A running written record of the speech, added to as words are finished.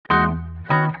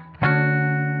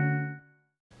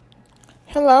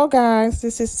Hello, guys.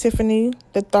 This is Tiffany,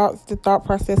 the thought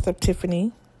process of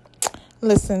Tiffany.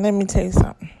 Listen, let me tell you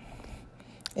something.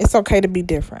 It's okay to be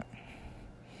different.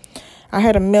 I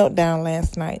had a meltdown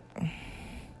last night.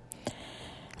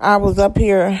 I was up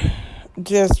here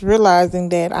just realizing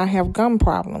that I have gum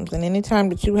problems. And anytime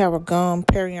that you have a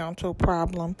periodontal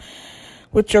problem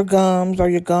with your gums or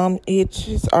your gum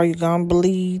itches or your gum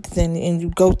bleeds and you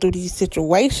go through these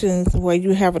situations where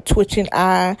you have a twitching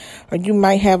eye or you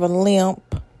might have a limp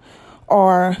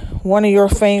or one of your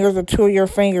fingers or two of your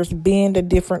fingers bend a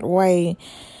different way,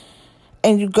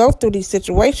 and you go through these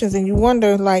situations and you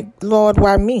wonder, like, Lord,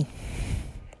 why me?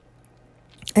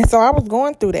 And so I was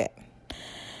going through that.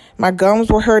 My gums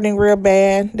were hurting real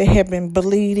bad. They had been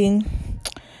bleeding.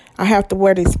 I have to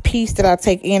wear this piece that I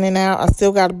take in and out. I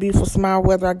still got a beautiful smile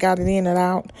whether I got it in and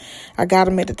out. I got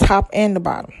them at the top and the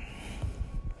bottom.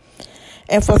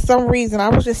 And for some reason, I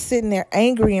was just sitting there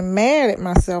angry and mad at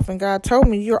myself. And God told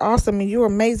me, you're awesome and you're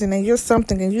amazing and you're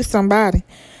something and you're somebody.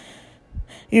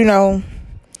 You know,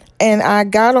 and I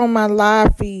got on my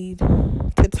live feed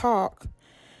to talk.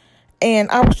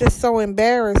 And I was just so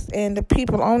embarrassed. And the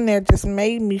people on there just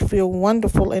made me feel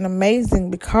wonderful and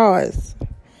amazing because,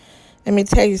 let me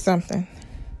tell you something.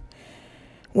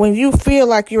 When you feel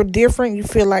like you're different, you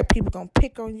feel like people going to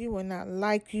pick on you and not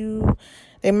like you.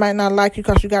 They might not like you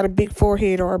because you got a big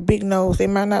forehead or a big nose. They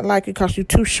might not like you because you're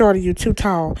too short or you're too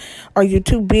tall or you're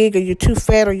too big or you're too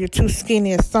fat or you're too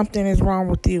skinny or something is wrong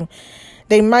with you.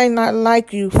 They might not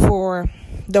like you for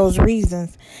those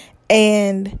reasons.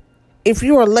 And if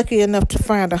you are lucky enough to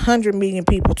find 100 million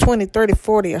people, 20, 30,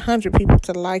 40, 100 people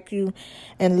to like you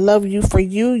and love you for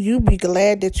you, you be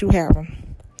glad that you have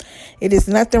them. It is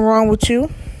nothing wrong with you.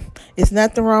 It's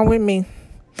nothing wrong with me.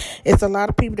 It's a lot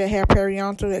of people that have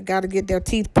periodontal that got to get their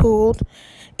teeth pulled,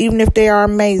 even if they are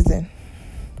amazing.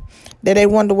 That they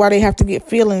wonder why they have to get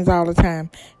fillings all the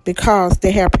time because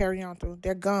they have periodontal.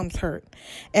 Their gums hurt.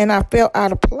 And I felt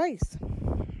out of place.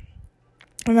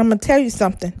 And I'm going to tell you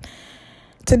something.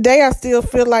 Today, I still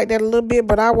feel like that a little bit,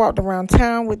 but I walked around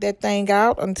town with that thing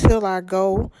out until I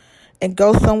go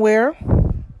somewhere.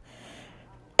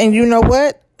 And you know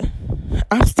what?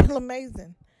 I'm still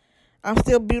amazing. I'm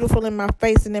still beautiful in my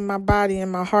face and in my body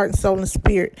and my heart and soul and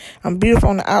spirit. I'm beautiful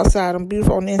on the outside. I'm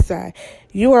beautiful on the inside.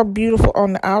 You are beautiful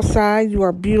on the outside. You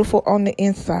are beautiful on the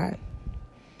inside.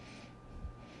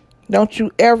 Don't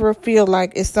you ever feel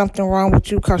like it's something wrong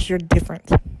with you because you're different.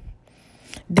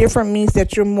 Different means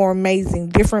that you're more amazing.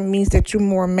 Different means that you're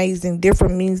more amazing.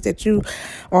 Different means that you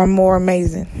are more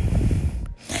amazing.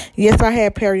 Yes, I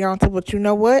had periodontal, but you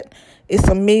know what? It's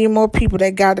a million more people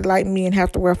that got it like me and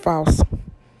have to wear false.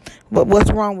 But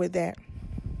what's wrong with that?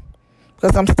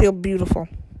 Because I'm still beautiful.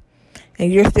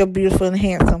 And you're still beautiful and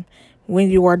handsome when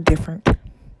you are different.